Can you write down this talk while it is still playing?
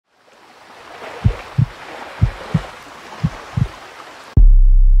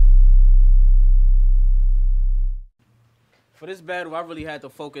this battle, I really had to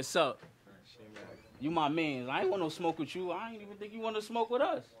focus up. You my man. I ain't want no smoke with you. I ain't even think you want to smoke with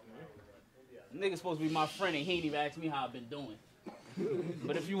us. Nigga supposed to be my friend and he ain't even asked me how I've been doing.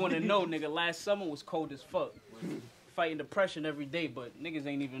 But if you want to know, nigga, last summer was cold as fuck. Fighting depression every day, but niggas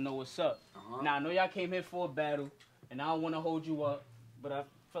ain't even know what's up. Now, I know y'all came here for a battle, and I don't want to hold you up, but I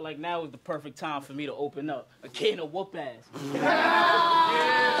feel like now is the perfect time for me to open up. A can of whoop ass. A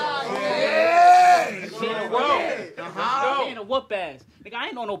can of whoop ass. Nigga, I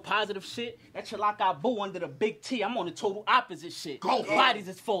ain't on no positive shit. That Chalaka Boo under the big T. I'm on the total opposite shit. Bodies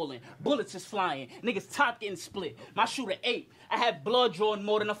is falling. Bullets is flying. Niggas top getting split. My shooter 8. I had blood drawing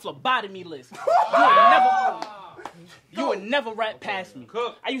more than a phlebotomy list. You would never rat past me.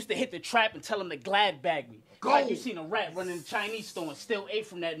 I used to hit the trap and tell them to glad bag me. Like you seen a rat running in the Chinese store and still ate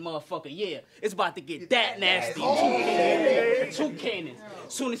from that motherfucker. Yeah, it's about to get that nasty. Two cannons.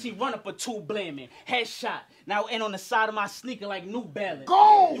 Soon as he run up a two blaming. Headshot. Now in on the side of my sneaker like New Balance.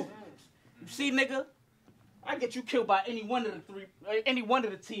 You see, nigga? I get you killed by any one of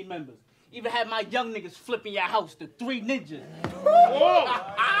the team members. Even had my young niggas flipping your house to 3 ninjas.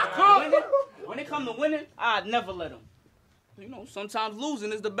 When it come to winning, I'd never let them. You know, sometimes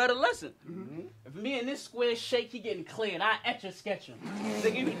losing is the better lesson. If me and this square shake, he getting cleared. I etch and sketch him.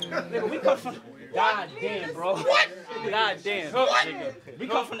 Nigga, we come from... God damn, bro. What? God damn. What? Nigga. We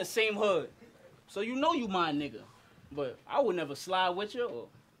come from the same hood. So you know you my nigga. But I would never slide with you or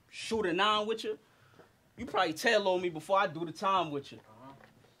shoot a 9 with you. You probably tail on me before I do the time with you.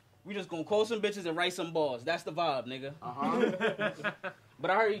 We just gonna call some bitches and write some bars. That's the vibe, nigga. But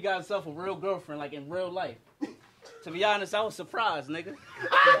I heard you got yourself a real girlfriend, like in real life. To be honest, I was surprised, nigga.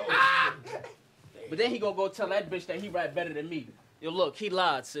 But then he gonna go tell that bitch that he rap better than me. Yo, look, he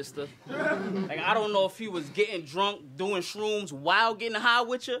lied, sister. Like, I don't know if he was getting drunk, doing shrooms while getting high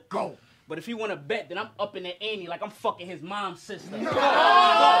with you. But if he want to bet, then I'm up in the ante like I'm fucking his mom's sister. I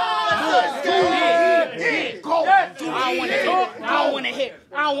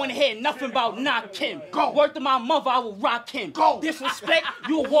don't want to hear nothing about NAKIM. Word to my mother, I will rock him. Disrespect,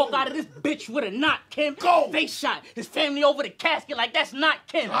 you'll walk out of this bitch with a NAKIM. Face shot, his family over the casket like that's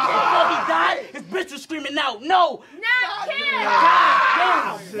NAKIM. Before he died, his bitch was screaming out, no. NAKIM!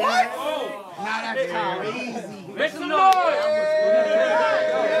 What? Now that's crazy. Make some noise.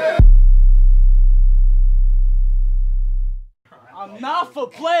 I'm not for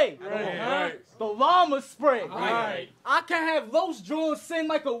play. The llama spray. I can have those drones sing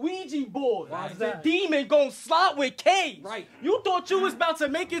like a Ouija board. The demon gon' slot with K's. You thought you was about to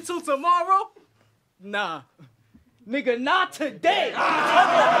make it till tomorrow? Nah. Nigga, not today.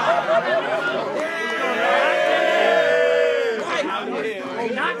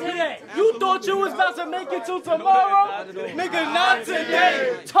 Not today. You thought you was about to make it till tomorrow? Nigga, not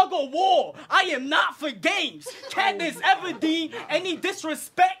today. Tug of war. I am not for games. Katniss Everdeen, any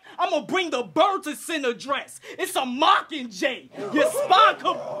disrespect, I'ma bring the bird to sin address. It's a mockingjay.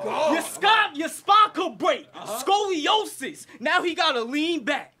 Your spine could break. Scoliosis. Now he gotta lean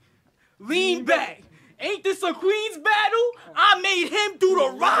back. Lean back. Ain't this a Queen's battle? I made him do the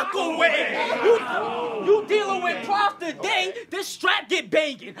rock away. You dealing with Prof today, this strap get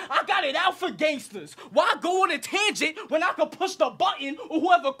banging. I got it out for gangsters. Why go on a tangent when I can push the button or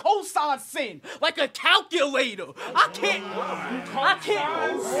whoever cosigns sin? Like a calculator. I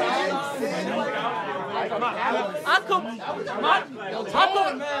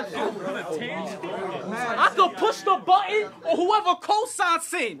could push the button or whoever cosigns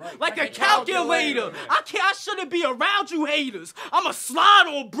sin. Like a calculator. I shouldn't be around you haters. I'm a slide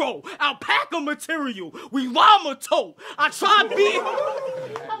on bro. Alpaca material. We llama toe. I try being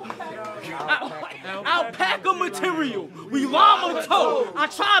alpaca material. We llama toe. I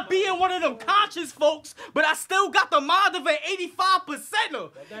try being one of them conscious folks, but I still got the mind of an 85%er.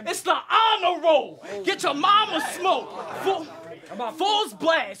 It's the honor roll. Get your mama smoke. False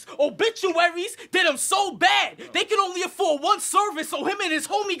blast, obituaries did him so bad they can only afford one service, so him and his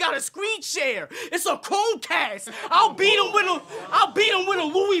homie got a screen share. It's a Chromecast. I'll beat him with a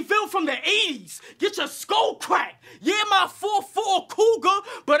Louisville from the 80s. Get your skull cracked. Yeah, my 4-4 Cougar,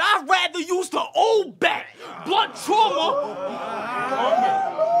 but I'd rather use the old bat. Blood trauma.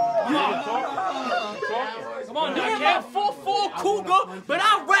 Come on, yeah, my 4-4 Cougar, but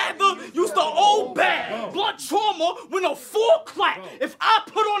I'd rather use the old bat. Blood trauma with a 4 clap. If I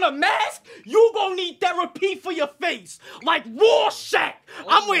put on a mask, you gon' need therapy for your face. Like Rorschach.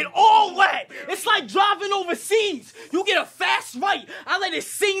 I'm with all that. It's like driving overseas. You get a fast right. I let it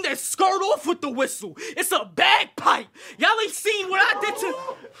sing that skirt off with the whistle. It's a bagpipe. Y'all ain't seen what I did to...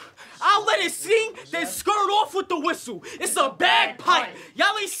 I'll let it sing, then skirt off with the whistle. It's a bagpipe.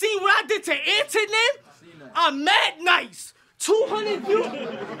 Y'all ain't seen what I did to Antonym? I'm mad nice. 200 views.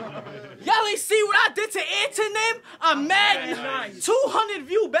 Y'all ain't see what I did to Antonym? I'm mad. 200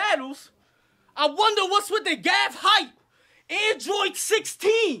 view battles. I wonder what's with the GAV hype. Android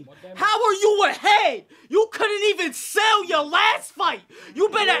 16. How are you ahead? You couldn't even sell your last fight. You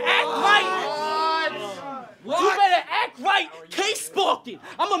better act right. You better act right. K-sparked it.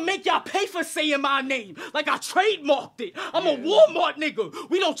 I'ma make y'all pay for saying my name like I trademarked it. I'm a Walmart nigga.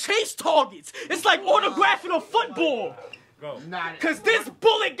 We don't chase targets. It's like autographing a football. Cause this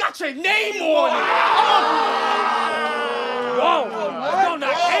bullet got your name on it. Whoa.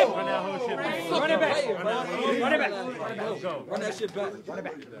 Run it back. Run it back. Run that shit back. Run it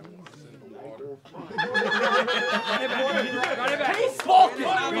back.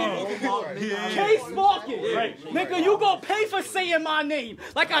 K-sparking. Nigga, you gon' pay for saying my name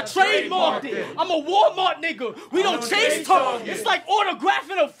like I trademarked it. I'm a Walmart nigga. We don't chase targets. It's like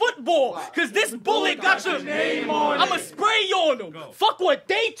autographing a football. Cause this bullet got your name on it. I'ma spray on them. Fuck what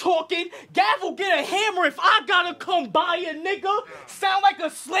they talking. Gav will get a hammer if I gotta come buy a nigga. Sound like a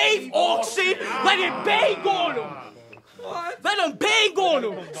slave auction. Let it bang on them. Let them bang on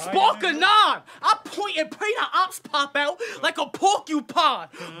them. Spark a 9. I point and pray the ops pop out like a porcupine.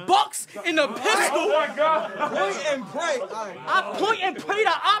 Bucks in a pistol. Oh my God. Point and pray. I point and pray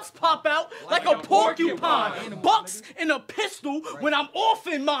the ops pop out like a porcupine. Bucks in a pistol when I'm off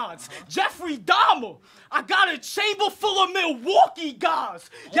in mines. Jeffrey Dahmer. I got a chamber full of Milwaukee guys.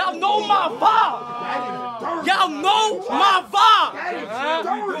 Y'all know my vibe. Y'all know my vibe.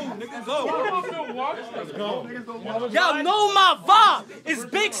 Y'all know my vibe. It's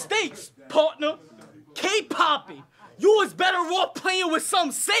big stakes, partner. K-popping. You was better off playing with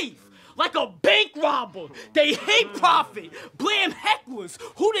some safe. Like a bank robber. They hate profit. Blam hecklers.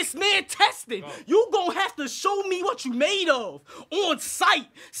 Who this man tested? You gon' have to show me what you made of. On sight.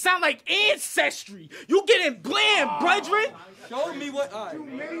 Sound like ancestry. You getting bland, brethren. Show me what you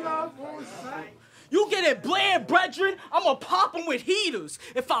made of on sight. You getting bland, brethren. I'ma pop them with heaters.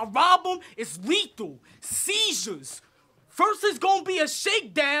 If I rob them, it's lethal. Seizures. First it's gonna be a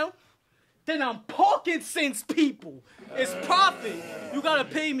shakedown. Then I'm Parkinson's people. It's profit. You gotta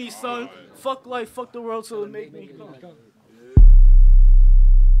pay me, son. Fuck life, fuck the world till it make me come.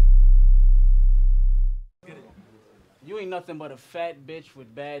 You ain't nothing but a fat bitch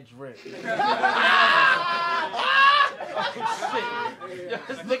with bad drip.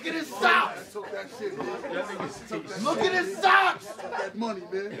 Look at his socks. Look at his socks. That money,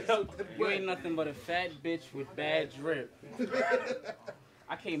 man. You ain't nothing but a fat bitch with bad drip.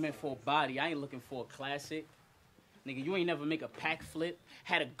 I came in for a body. I ain't looking for a classic. Nigga, you ain't never make a pack flip.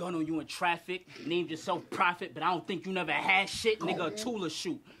 Had a gun on you in traffic. Named yourself Prophet, but I don't think you never had shit. Nigga, a Tula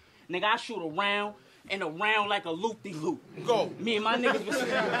shoot. Nigga, I shoot around and around like a loop-de-loop. Go. Me and my niggas was...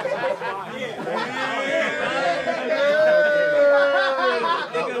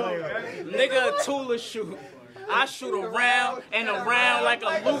 nigga, a Tula shoot. I shoot around and around like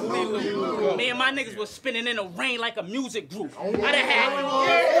a loop-de-loop. Me and my niggas was spinning in the rain like a music group. I done had...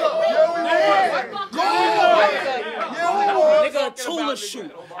 Nigga, a Tula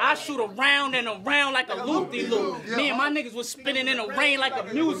shoot. I shoot around and around like a loop-de-loop. Me and my niggas was spinning in the rain like a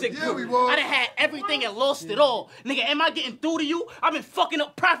music group. I done had everything and lost it all. Nigga, am I getting through to you? I've been fucking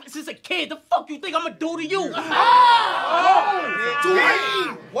up Prophet since a kid. The fuck you think I'ma do to you?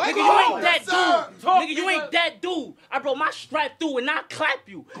 Nigga, you ain't that dude. Nigga, you ain't that dude. I brought my strap through and I clap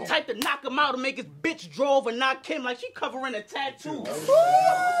you. Type to knock him out and make his bitch draw over knock him like she covering a tattoo.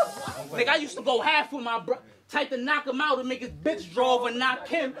 Nigga, I used to go half with my bro. Type to knock him out and make his bitch draw over knock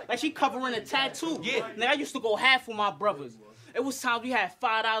him like she covering a tattoo. Yeah. Nigga, I used to go half with my brothers. It was times we had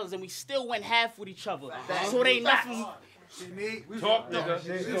 $5 and we still went half with each other. So it ain't nothing. Talk, nigga.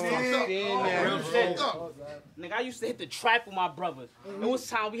 Nigga, I used to hit the trap with my brothers. It was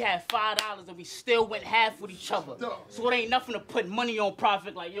time we had $5 and we still went half with each other. So it ain't nothing to put money on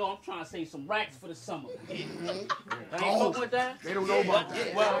Prophet like, yo, I'm trying to save some racks for the summer. I ain't fucking with that. They don't know about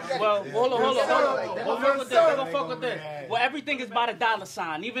that. Well, hold on. We'll fuck with this. Well, everything is by the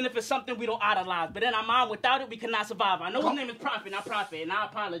 $sign, even if it's something we don't idolize. But in our mind, without it, we cannot survive. I know his name is Prophet, not Prophet, and I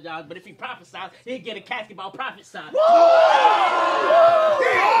apologize. But if he prophesies, he'll get a casket about Prophet side.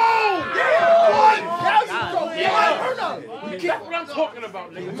 That's what I'm talking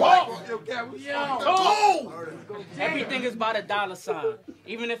about, nigga. Everything is by the $sign.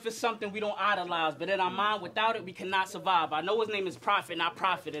 Even if it's something we don't idolize, but in our mind, without it, we cannot survive. I know his name is Prophet, not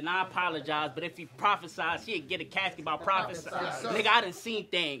Prophet, and I apologize, but if he prophesies, he'll get a casket about Prophet. Nigga, I done seen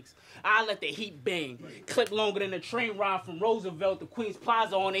things. I let the heat bang. Clip longer than the train ride from Roosevelt to Queens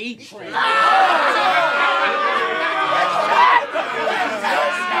Plaza on the E train.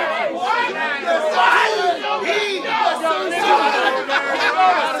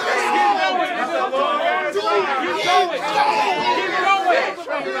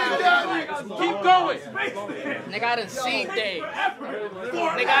 Keep going. Nigga, I done seen things.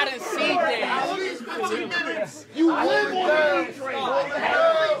 Nigga, I done seen things. You live on the train.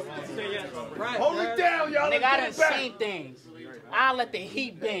 Hold it down, y'all. Nigga, I done seen things. I let the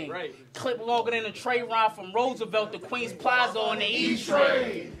heat bang. Clip longer than a tray ride from Roosevelt to Queens Plaza on the E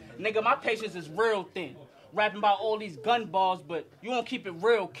train. Nigga, my patience is real thin. Rapping about all these gun bars, but you won't keep it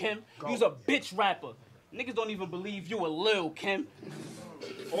real, Kim. You's a bitch rapper. Niggas don't even believe you a lil, Kim.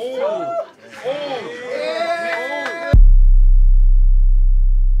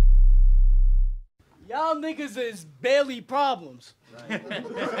 Y'all niggas is barely problems.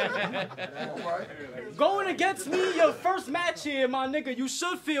 Going against me your first match here, my nigga, you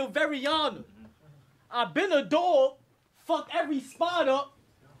should feel very honored. I've been a dog, fuck every spot up.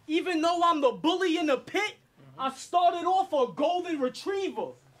 Even though I'm the bully in the pit, I started off a golden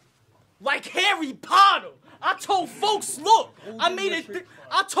retriever. Like Harry Potter. I told folks, look, I made it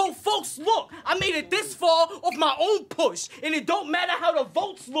this far off my own push. And it don't matter how the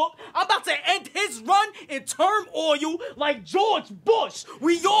votes look. I'm about to end his run in turmoil like George Bush.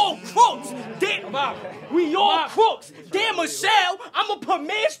 We all crooks. Damn, we all crooks. Damn, Michelle, I'ma put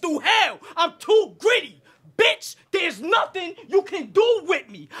mans through hell. I'm too gritty. Bitch, there's nothing you can do with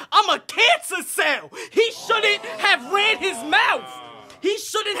me. I'm a cancer cell. He shouldn't have ran his mouth. He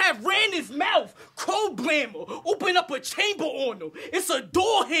shouldn't have ran his mouth. Crow blammer. Open up a chamber on him. It's a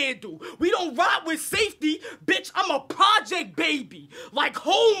door handle. We don't ride with safety. Bitch, I'm a project baby. Like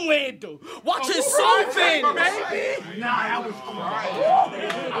Homelander. Watch his soul vanish. Baby. Nah, that was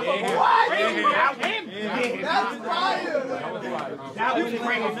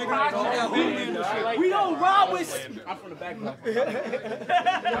We don't ride with... I'm from the back.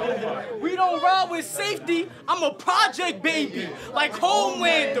 We don't ride with safety. I'm a project baby. Like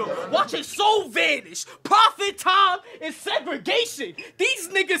Homelander. Watch his soul vanish. Profit time and segregation. These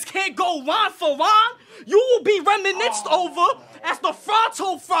niggas can't go line for line. You will be reminisced over as the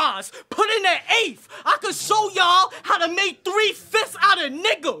Fronto fries. Put in an eighth. I could show y'all how to make 3/5 out of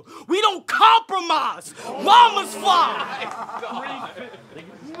nigga. We don't compromise. Llamas fly.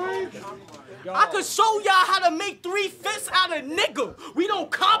 I could show y'all how to make 3/5 out of nigga. We don't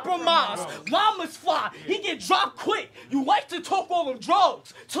compromise. Llamas fly. He get dropped quick. You like to talk all them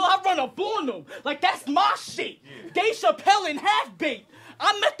drugs till I run up on them. Like that's my shit. Dave Chappelle and Half Baked.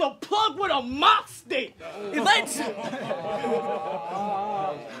 I met the plug with a mop stick.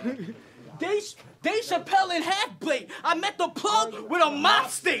 Dave Chappelle and Half Baked. I met the plug with a mop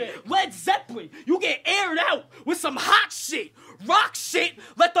stick. Led Zeppelin. You get aired out with some hot shit. Rock shit,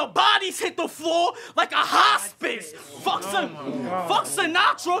 let the bodies hit the floor like a hospice. Fuck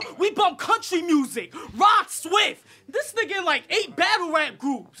Sinatra, we bump country music. Rock Swift. This nigga in like 8 battle rap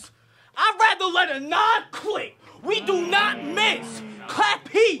groups. I'd rather let a nod click. We do not miss. Clap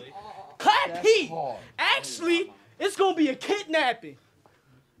heat. Clap heat. Actually, it's gonna be a kidnapping.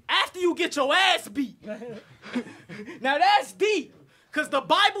 After you get your ass beat. Now that's deep. Cause the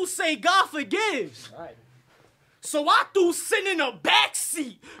Bible say God forgives. So I threw sin in the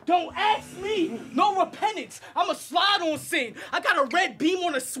backseat. Don't ask me. No repentance. I'ma slide on sin. I got a red beam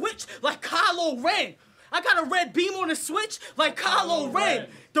on the switch like Kylo Ren.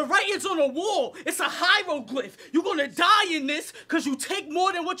 The writing's on the wall. It's a hieroglyph. You're gonna die in this because you take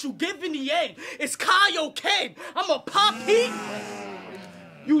more than what you give in the end. It's Kaioken. I'm a pop heat.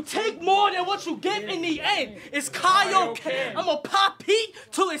 You take more than what you get in the end. It's Kaioken. I'm a pop heat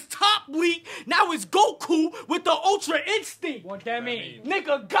till it's top leak. Now it's Goku with the Ultra Instinct. What that mean?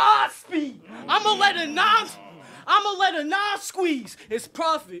 Nigga, Godspeed. I'ma let a non squeeze. It's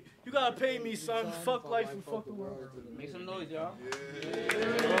profit. You gotta pay me, son. Fuck life and fuck the world. Make some noise, y'all.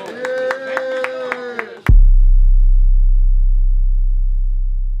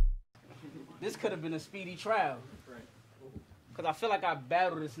 This could have been a speedy trial. Cause I feel like I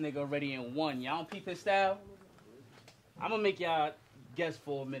battled this nigga already and won. Y'all don't peep his style? I'm gonna make y'all guess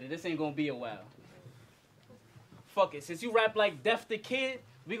for a minute. This ain't gonna be a while. Fuck it. Since you rap like Def the Kid,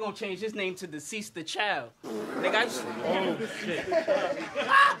 we gonna change his name to Deceased the Child. Nigga, I just... Oh, shit.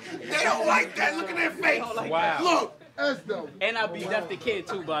 They don't like that. Look at their face. Like wow. That. Look. That's dope. And I'll be Def the Kid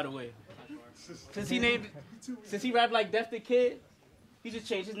too, by the way. Since he rapped like Def the Kid, he just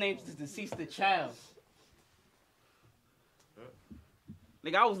changed his name to Deceased the Child.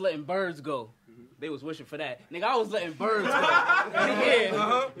 Nigga, I was letting birds go. They was wishing for that. Nigga, I was letting birds go.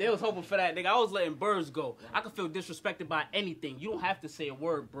 Yeah, they was hoping for that. Nigga, I was letting birds go. I could feel disrespected by anything. You don't have to say a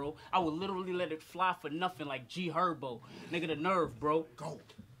word, bro. I would literally let it fly for nothing like G Herbo. Nigga, the nerve, bro. Go.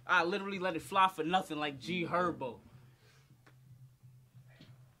 I literally let it fly for nothing like G Herbo.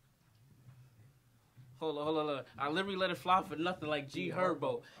 Hold on. I literally let it fly for nothing like G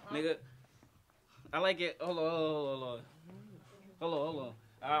Herbo, nigga. I like it. Hold on.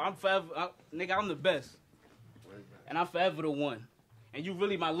 I'm forever, nigga. I'm the best, and I'm forever the one. And you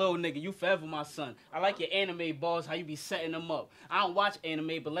really my little nigga. You forever my son. I like your anime balls. How you be setting them up. I don't watch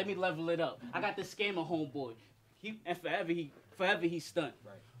anime, but let me level it up. I got this scammer homeboy. Forever he stunt.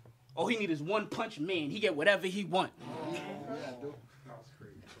 Right. All he need is one punch man. He get whatever he want.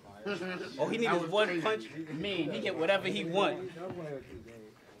 All he need is one punch man. He get whatever he want.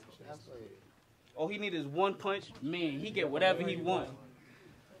 All he need is one punch man. He get whatever he want.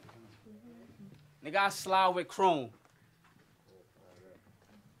 Nigga, I slide with chrome.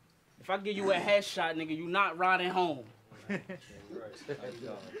 If I give you a headshot, nigga, you not riding home.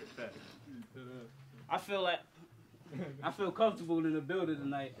 I feel comfortable in the building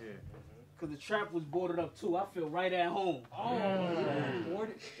tonight. Because the trap was boarded up too. I feel right at home.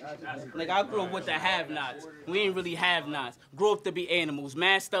 Like I grew up with the have-nots. We ain't really have-nots. Grew up to be animals.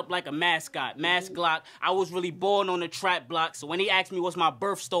 Masked up like a mascot. Mask Glock. I was really born on the trap block. So when he asked me what's my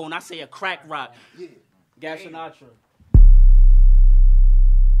birthstone, I say a crack rock. GAV Sinatra.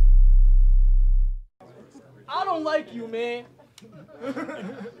 I don't like you, man.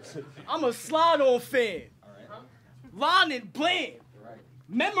 I'm a slide-on fan. Line and bland.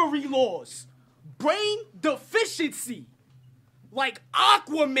 Memory loss. Brain deficiency. Like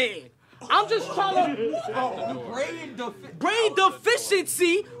Aquaman. I'm just trying to... brain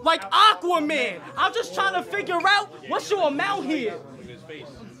deficiency like Aquaman. I'm just trying to figure out what's your amount here.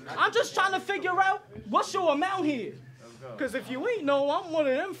 I'm just trying to figure out what's your amount here. Because if you ain't know, I'm one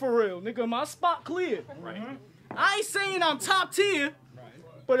of them for real. Nigga, my spot clear. Right. I ain't saying I'm top tier,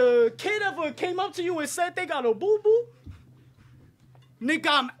 but a kid ever came up to you and said they got a boo-boo? Nigga,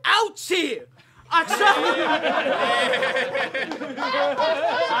 I'm out here. I tried.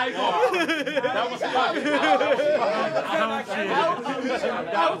 That was funny.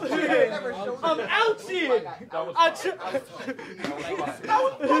 I'm out here. That was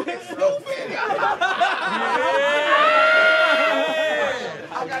fucking stupid.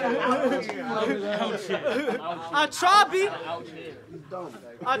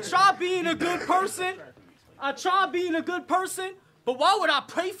 I try being a good person. But why would I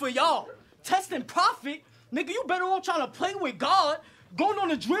pray for y'all? Testing prophet? Nigga, you better all trying to play with God. Going on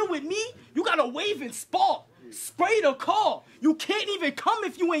the drill with me, you gotta wave and spark. Spray the car. You can't even come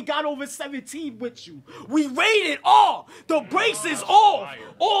if you ain't got over 17 with you. We rated R. The brakes is off.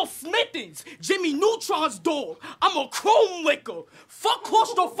 All Smithins. Jimmy Neutron's dog. I'm a chrome licker. Fuck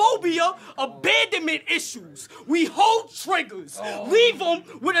claustrophobia. Abandonment issues. We hold triggers. Leave him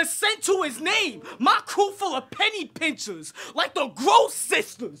with a scent to his name. My crew full of penny pinchers. Like the Gross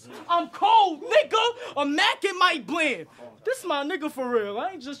Sisters. I'm cold, nigga. A Mac in my blend. This my nigga for real.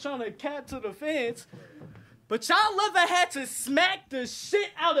 I ain't just trying to cat to the fans. But y'all ever had to smack the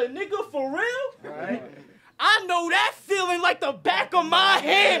shit out of nigga for real? Right. I know that feeling like the back of my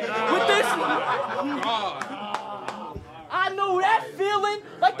hand with this. I know that feeling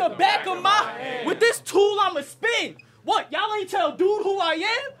like the back of my, with this tool I'ma spin. What, y'all ain't tell dude who I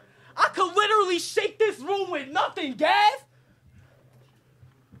am? I could literally shake this room with nothing, Gav.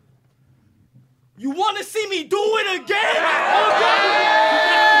 You wanna see me do it again? Okay.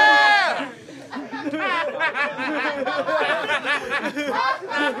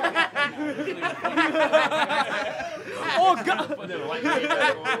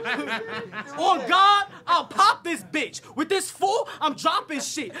 On God, I'll pop this bitch. With this 4, I'm dropping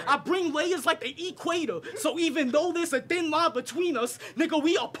shit. I bring layers like the equator. So even though there's a thin line between us, nigga,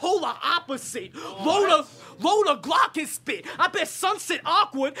 we are polar opposite. Load a Glock and spit. I bet Sunset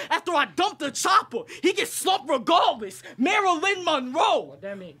awkward after I dump the chopper. He gets slumped regardless. Marilyn Monroe. What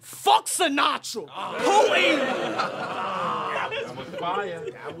that mean? Fuck Sinatra. Who ain't? That was fire.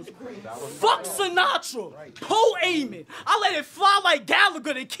 That was great. Fuck Sinatra. Pole aiming. I let it fly like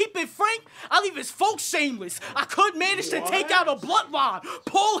Gallagher to keep it frank. I leave his folks shameless. I could manage to take out a bloodline.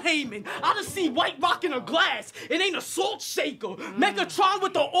 Paul Heyman. I done see White Rock in a glass. It ain't a salt shaker. Megatron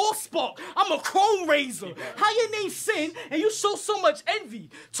with the Allspark. I'm a chrome razor. How your name Sin and you show so much envy?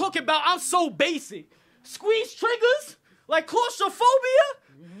 Talking about I'm so basic. Squeeze triggers? Like claustrophobia?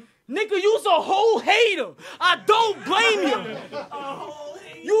 Nigga, you's a whole hater. I don't blame you.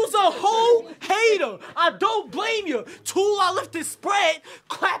 You's a whole hater. I don't blame you. Tool I lifted spread,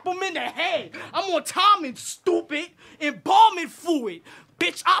 clap him in the head. I'm on timing, stupid. Embalming fluid.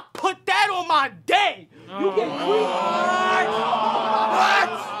 Bitch, I put that on my day. You get free.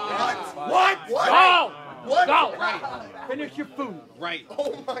 What? What? Go. What? Go. Finish your food. Right.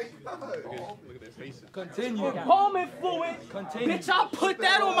 Oh my God. Look at their faces. Continue. Embalming fluid. Continue. Bitch, I'll put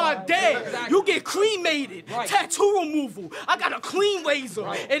that on my dad. You get cremated. Right. Tattoo removal. I got a clean laser.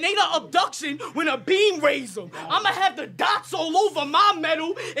 Right. It ain't an abduction when a beam raise them. I'ma have the dots all over my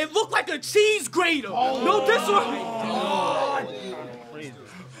metal. It look like a cheese grater. No disrespect.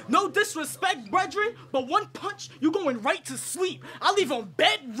 No disrespect, brethren, but one punch, you going right to sleep. I'll leave on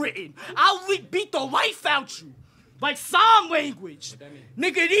bedridden. I'll beat the life out you. Like sign language.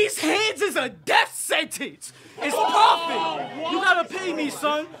 Nigga, these hands is a death sentence. It's profit. You gotta pay me,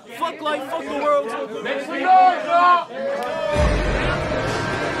 son. Fuck life, fuck the world.